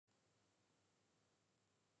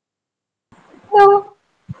No,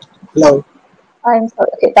 Hello. I'm sorry.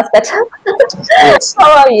 Okay, that's better. Yes,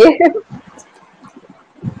 How are you?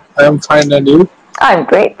 I am fine, and you? I'm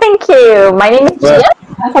great, thank you. My name is Well, Gia.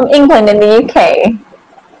 I'm from England in the UK.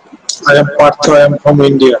 I am Partho. I am from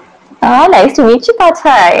India. Ah, nice to meet you,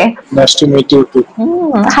 Patai. Nice to meet you too.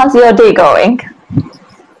 How's your day going?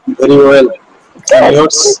 Very well. And Good.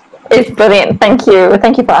 yours? It's brilliant. Thank you.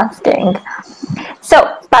 Thank you for asking.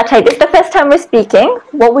 So, Patai, this is the first time we're speaking.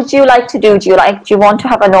 What would you like to do? Do you want to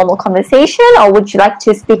have a normal conversation, or would you like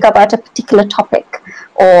to speak about a particular topic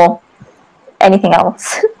or anything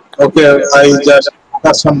else? Okay, I just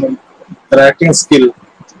have some writing skill.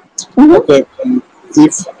 Mhm. Okay,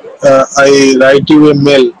 if I write you a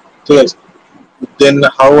mail, yes, then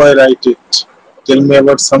how I write it? Tell me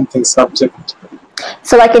about something subject.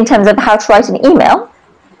 So, like in terms of how to write an email.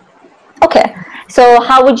 Okay. So,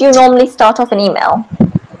 how would you normally start off an email?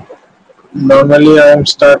 Normally, I am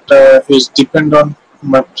start. It depend on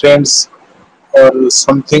my friends or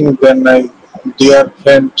something. Then I, dear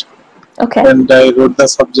friend, Okay. and I wrote the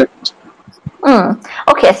subject.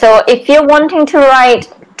 Okay, so if you're wanting to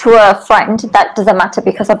write to a friend, that doesn't matter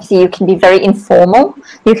because obviously you can be very informal.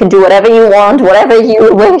 You can do whatever you want, whatever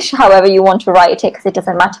you wish, however you want to write it, because it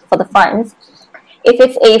doesn't matter for the friends. If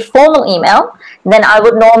it's a formal email, then I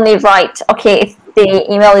would normally write, okay, if the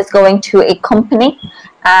email is going to a company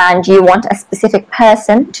and you want a specific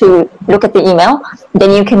person to look at the email,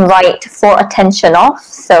 then you can write for attention of,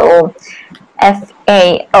 so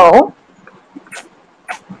FAO.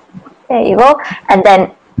 There you go. And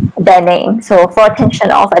then their name. So for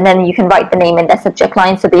attention of, and then you can write the name in their subject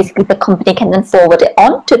line. So basically the company can then forward it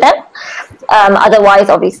on to them. Otherwise,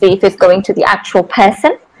 obviously, if it's going to the actual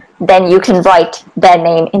person, then you can write their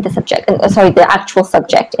name in the subject, the actual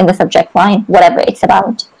subject in the subject line, whatever it's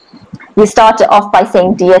about. You start it off by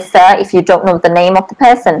saying, "Dear Sir," if you don't know the name of the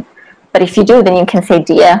person. But if you do, then you can say,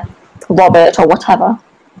 "Dear Robert," or whatever.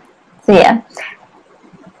 So yeah.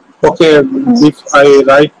 Okay, if I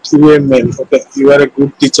write you a mail, okay, you are a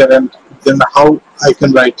good teacher, and then how I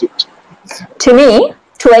can write it? To me,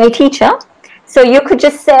 to any teacher. So you could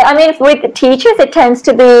just say, I mean, with teachers, it tends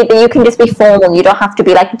to be that you can just be formal. You don't have to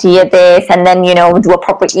be like, dear this, and then, do a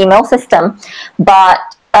proper email system. But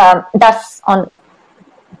that's on,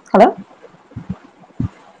 hello?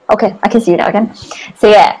 Okay, I can see you now again. So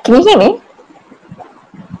yeah, can you hear me?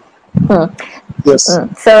 Yes,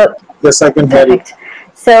 So yes, I can hear you. perfect.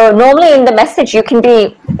 So normally in the message you can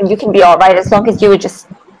be all right as long as you were just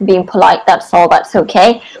being polite. That's all. That's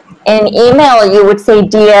okay. In email you would say,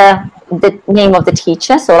 dear the name of the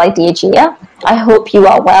teacher, so like, dear Gia, I hope you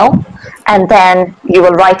are well, and then you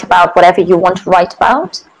will write about whatever you want to write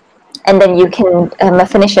about, and then you can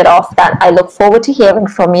finish it off that I look forward to hearing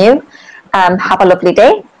from you. Have a lovely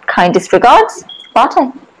day. Kindest regards,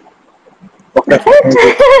 Bate. Okay.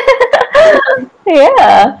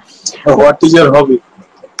 Yeah. What is your hobby?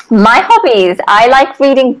 My hobbies, I like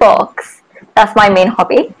reading books. That's my main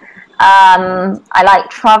hobby. I like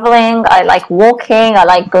traveling. I like walking. I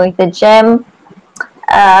like going to the gym.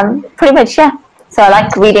 Pretty much, yeah. So I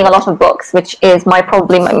like reading a lot of books, which is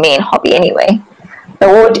probably my main hobby anyway.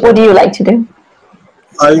 So what do you like to do?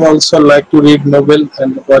 I also like to read novel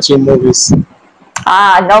and watching movies.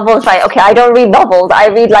 Novels, right? Okay, I don't read novels. I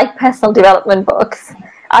read like personal development books.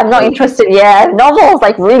 I'm not interested. Yeah, novels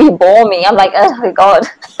like really bore me. I'm like, oh my god.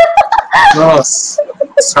 No,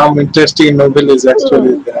 some interesting novel is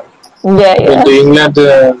actually there. Yeah. In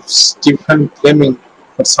England, Stephen Fleming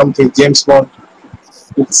or something, James Bond.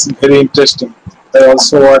 It's very interesting. I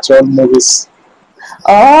also watch all movies.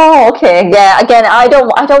 Oh, okay. Yeah. Again, I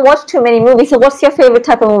don't watch too many movies. So, what's your favorite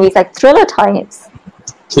type of movies? Like thriller types?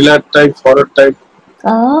 Thriller type, horror type.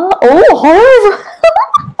 Horror.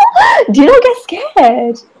 Do you not get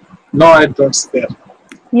scared? No, I don't scare.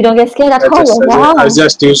 You don't get scared at all? Wow. I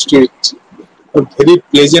just used to it. A very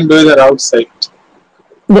pleasant weather outside.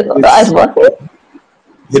 What?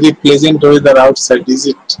 Very pleasant weather outside, is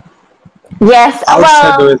it? Yes.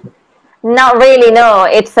 Outside weather. Not really. No,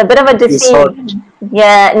 it's a bit of a deceit.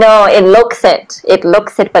 Yeah. No, it looks it. It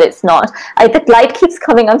looks it, but it's not. The light keeps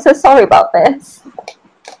coming. I'm so sorry about this.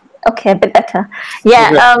 Okay, a bit better.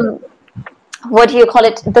 Yeah. Okay. What do you call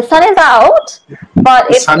it? The sun is out, but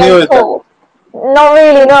it's still cold. Not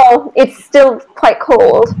really. No, it's still quite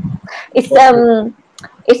cold. It's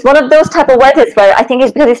one of those type of weathers where I think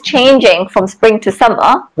it's because it's changing from spring to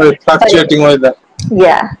summer. Very fluctuating weather.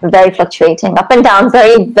 Yeah, very fluctuating, up and down,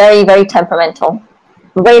 very, very, very temperamental.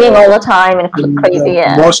 Raining all the time and crazy.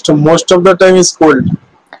 Yeah. Most of the time is cold.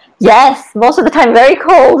 Yes, most of the time very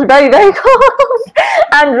cold, very, very cold,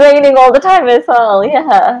 and raining all the time as well.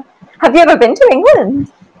 Yeah. Have you ever been to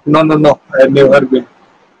England? No, no, no. I've never been.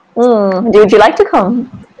 Would you like to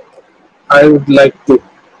come? I would like to.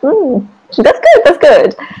 That's good. That's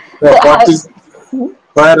good. So, What is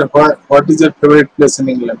what is your favorite place in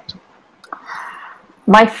England?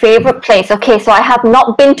 my favorite place. Okay, so I have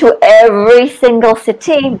not been to every single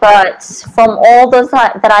city, but from all those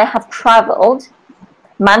that I have traveled,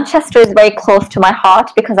 Manchester is very close to my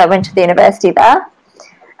heart because I went to the university there.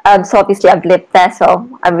 So obviously I've lived there, so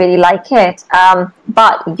I really like it.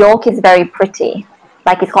 But York is very pretty.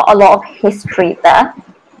 Like it's got a lot of history there.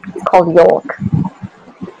 It's called York.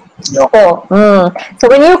 York. So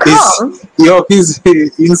when you come, York is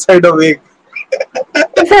inside of egg.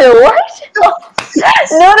 you said what?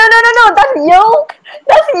 No. That's York.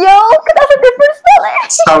 That's York. That's a different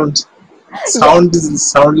spelling.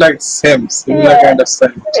 Sound like similar kind of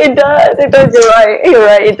sound. It does. You're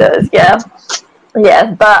right. It does.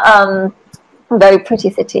 Yeah. But very pretty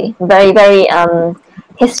city. Very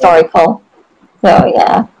historical. So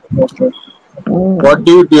yeah. Okay. What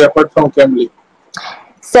do you do apart from Cambly?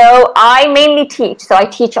 So I mainly teach. So I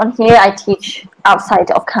teach on here. I teach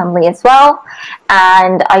outside of Cambly as well,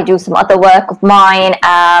 and I do some other work of mine.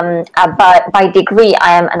 But by degree,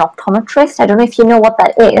 I am an optometrist. I don't know if you know what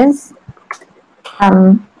that is.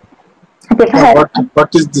 Have you ever heard?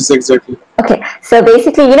 What is this exactly? Okay, so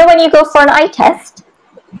basically, you know when you go for an eye test,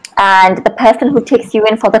 and the person who takes you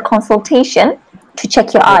in for the consultation to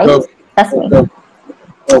check your eyes, that's me.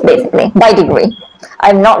 Okay. Basically, by degree.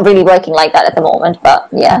 I'm not really working like that at the moment, but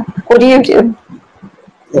yeah. What do you do?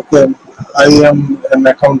 Okay, I am an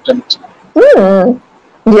accountant. Do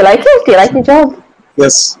you like it? Do you like your job?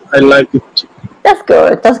 Yes, I like it. That's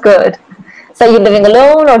good. So are you living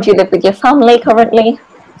alone or do you live with your family currently?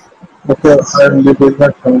 Okay, I live with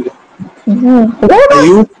my family. Where Are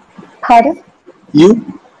you? Pardon?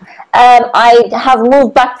 You? I have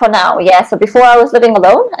moved back for now, yeah. So before I was living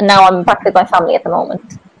alone and now I'm back with my family at the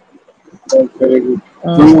moment. Oh, very good.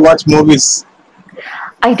 Do you watch movies?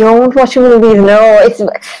 I don't watch movies, no.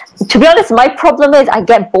 To be honest, my problem is I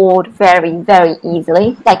get bored very, very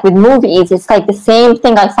easily. Like with movies, it's like the same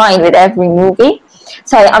thing I find with every movie.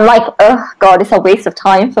 So I'm like, oh God, it's a waste of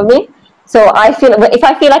time for me. So if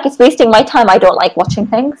I feel like it's wasting my time, I don't like watching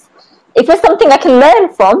things. If it's something I can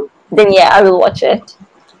learn from, then yeah, I will watch it.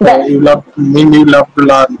 But, you love to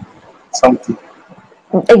learn something.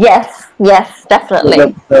 Yes,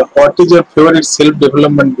 definitely. What is your favorite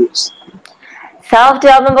self-development books?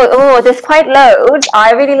 Self-development book. Oh, there's quite loads.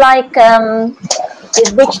 I really like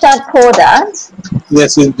is Rich Dad Poor Dad.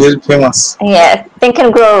 Yes, it's very famous. Yeah, Think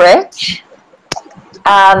and Grow Rich.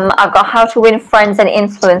 I've got How to Win Friends and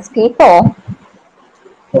Influence People.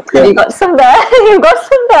 Okay. You got some there. You got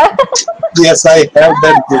some there. Yes, I have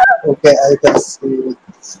that book. Okay, I can see.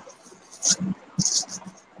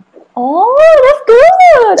 Oh, that's good.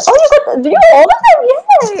 Oh, you all of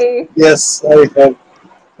them. Yay. Yes, I have.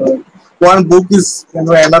 One book is in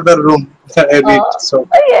another room. I read. So.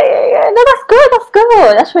 Oh, yeah. No, that's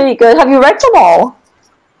good. That's really good. Have you read them all?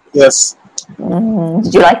 Yes.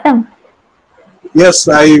 Did you like them? Yes,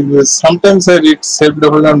 sometimes I read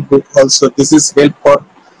self-development book also. This is help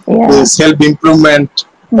for self-improvement.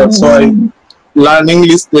 Also, I learn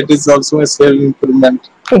English. That is also a self-improvement.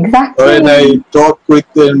 Exactly. When I talk with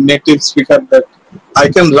a native speaker, that I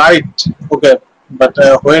can write, okay, but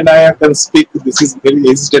when I can speak, this is very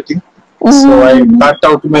hesitating. So I cut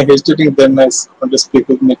out my hesitating, then I want to speak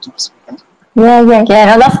with native speaker. Yeah.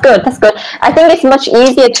 No, that's good. I think it's much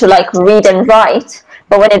easier to like read and write,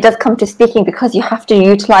 but when it does come to speaking, because you have to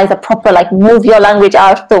utilize a proper, like move your language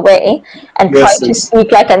out of the way and try to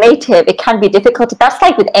speak like a native, it can be difficult. That's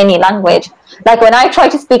like with any language. Like when I try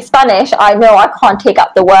to speak Spanish, I know I can't take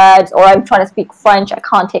out the words, or I'm trying to speak French, I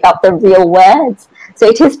can't take out the real words. So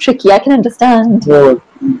it is tricky, I can understand. So,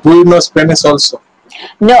 do you know Spanish also?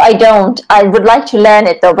 No, I don't. I would like to learn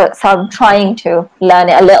it though, so I'm trying to learn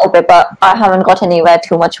it a little bit, but I haven't got anywhere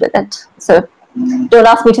too much with it. So don't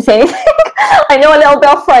ask me to say anything. I know a little bit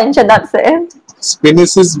of French and that's it.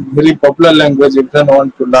 Spanish is very popular language if you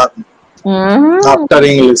want to learn after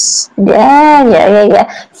English. Yeah.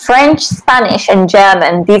 French, Spanish and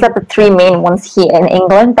German. These are the three main ones here in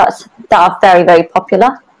England that are very, very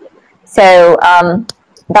popular. So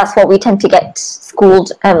that's what we tend to get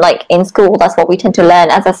schooled, like in school, that's what we tend to learn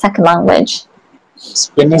as a second language.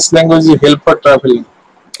 Spanish language is help for traveling.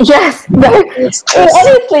 Yes,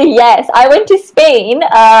 honestly, yes. I went to Spain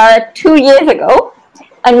 2 years ago,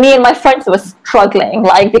 and me and my friends were struggling,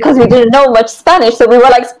 like, because we didn't know much Spanish, so we were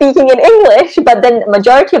like speaking in English, but then the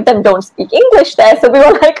majority of them don't speak English there, so we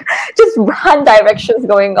were like just hand directions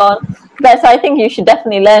going on. But so I think you should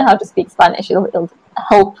definitely learn how to speak Spanish. It'll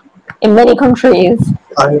help in many countries.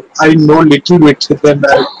 I know little bit, then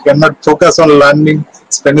I cannot focus on learning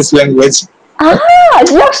Spanish language. Ah,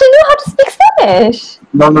 you actually know how to speak Spanish?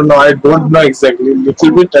 No, I don't know exactly.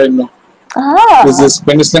 Little bit I know. Ah. Because the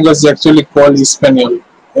Spanish language is actually called Espanol.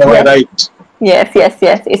 Am I right? Yes.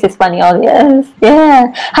 It's Espanol, yes.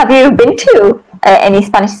 Yeah. Have you been to any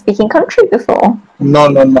Spanish-speaking country before? No.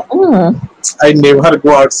 I never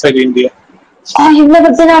go outside India. Oh, you've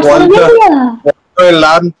never been outside India? I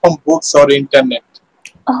learn from books or internet.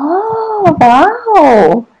 Oh,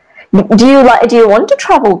 wow. Do you want to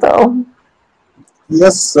travel though?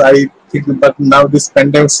 Yes, I think, but now this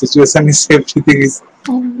pandemic situation is everything is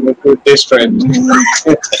destroyed.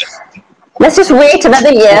 Let's just wait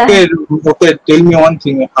another year. Okay. Tell me one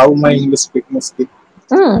thing. How my English speaking skill?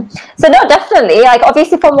 So no, definitely. Like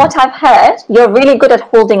obviously, from what I've heard, you're really good at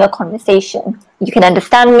holding a conversation. You can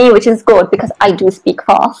understand me, which is good because I do speak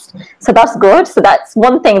fast. So that's good. So that's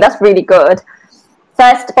one thing that's really good.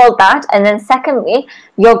 First of all, that, and then secondly,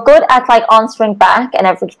 you're good at like answering back and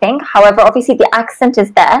everything. However, obviously the accent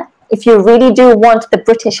is there. If you really do want the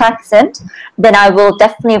British accent, then I will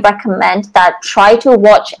definitely recommend that try to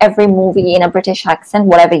watch every movie in a British accent,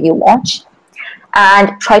 whatever you watch,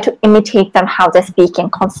 and try to imitate them how they're speaking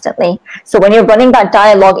constantly. So when you're running that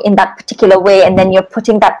dialogue in that particular way and then you're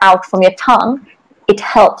putting that out from your tongue, it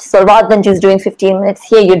helps. So rather than just doing 15 minutes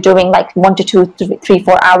here, you're doing like 1 to 2, 3,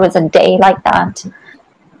 4 hours a day like that.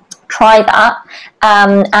 Try that.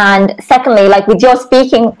 And secondly, like with your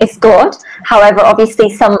speaking, it's good. However, obviously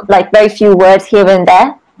some like very few words here and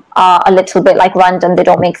there are a little bit like random. They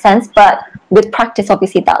don't make sense. But with practice,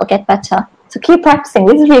 obviously that'll get better. So keep practicing.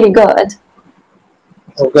 This is really good.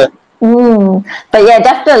 Okay. But yeah,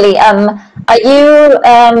 definitely. Are you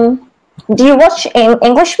do you watch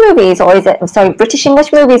English movies, or is it British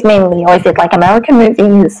English movies mainly, or is it like American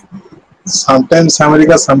movies? Sometimes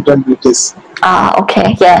America, sometimes British. Ah,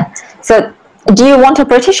 okay, yeah. So, do you want a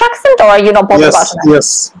British accent, or are you not bothered about it?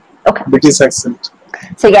 Yes. Okay. British accent.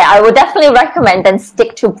 So yeah, I would definitely recommend then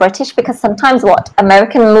stick to British, because sometimes what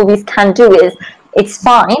American movies can do is it's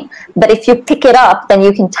fine, but if you pick it up, then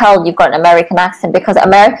you can tell you've got an American accent, because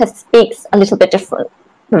America speaks a little bit different,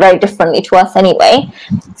 very differently to us anyway.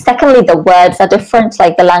 Secondly, the words are different,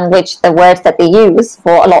 like the language, the words that they use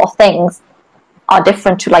for a lot of things are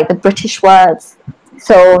different to like the British words.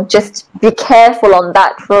 So just be careful on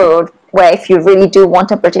that road, where if you really do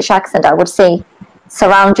want a British accent, I would say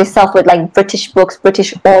surround yourself with like British books,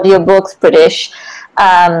 British audiobooks, British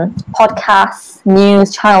podcasts,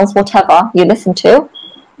 news channels, whatever you listen to.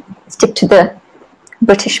 Stick to the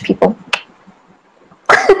British people.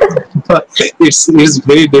 It's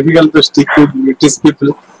very difficult to stick with British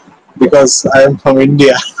people because I am from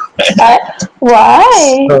India.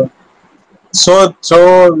 Why? So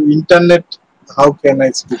internet, how can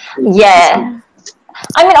I speak? Yeah.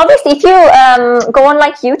 I mean, obviously, if you go on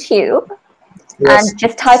like YouTube and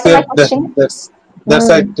just type in like watching. That's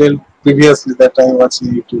I tell previously that I watch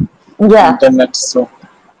YouTube. Yeah. Internet, so.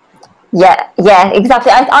 Yeah,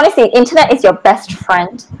 exactly. Honestly, internet is your best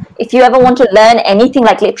friend. If you ever want to learn anything,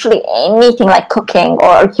 like literally anything, like cooking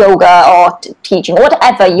or yoga or teaching,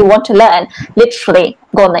 whatever you want to learn, literally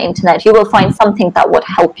go on the internet. You will find something that would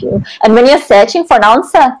help you. And when you're searching for an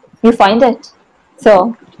answer, you find it.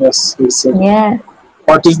 So yes. Yeah.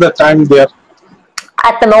 What is the time there?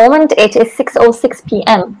 At the moment, it is 6:06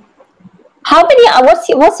 p.m. How many?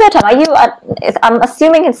 What's your time? Are you at? I'm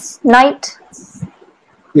assuming it's night.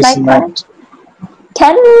 It's night.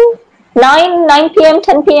 9 p.m.,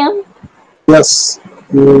 10 p.m.? Yes,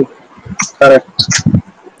 correct.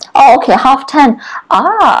 Oh, okay, 10:30.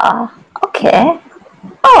 Ah, okay.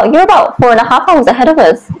 Oh, you're about 4.5 hours ahead of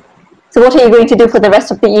us. So what are you going to do for the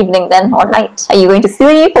rest of the evening then, or night? Are you going to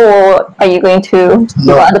sleep, or are you going to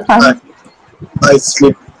do other plans? I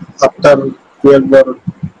sleep after 12 or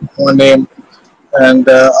 1 a.m. and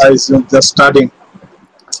I just studying.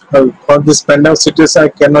 For this pandemic situation, I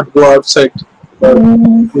cannot go outside.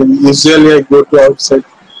 Usually, I go to outside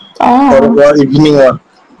for evening work.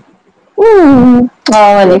 Oh,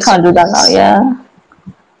 well, you can't do that now, yeah.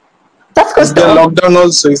 That's good. Is there lockdown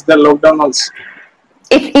also?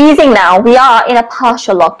 It's easing now. We are in a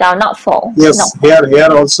partial lockdown, not full. Yes, no.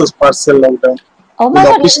 Here also partial lockdown. Oh my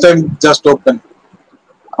God. Office time just open.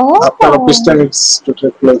 Oh. After office time, it's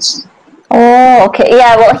totally closed. Oh, okay.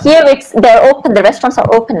 Yeah, well, here they're open. The restaurants are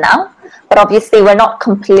open now, but obviously we're not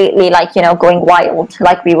completely going wild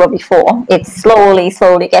like we were before. It's slowly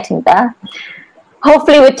getting there.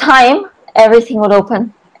 Hopefully, with time, everything will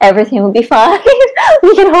open. Everything will be fine.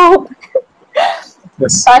 We can hope.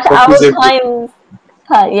 Yes. But our times,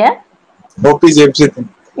 yeah. Hope is everything.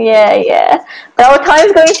 Yeah. But our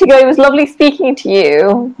time's going to go. It was lovely speaking to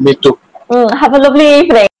you. Me too. Have a lovely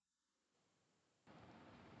evening.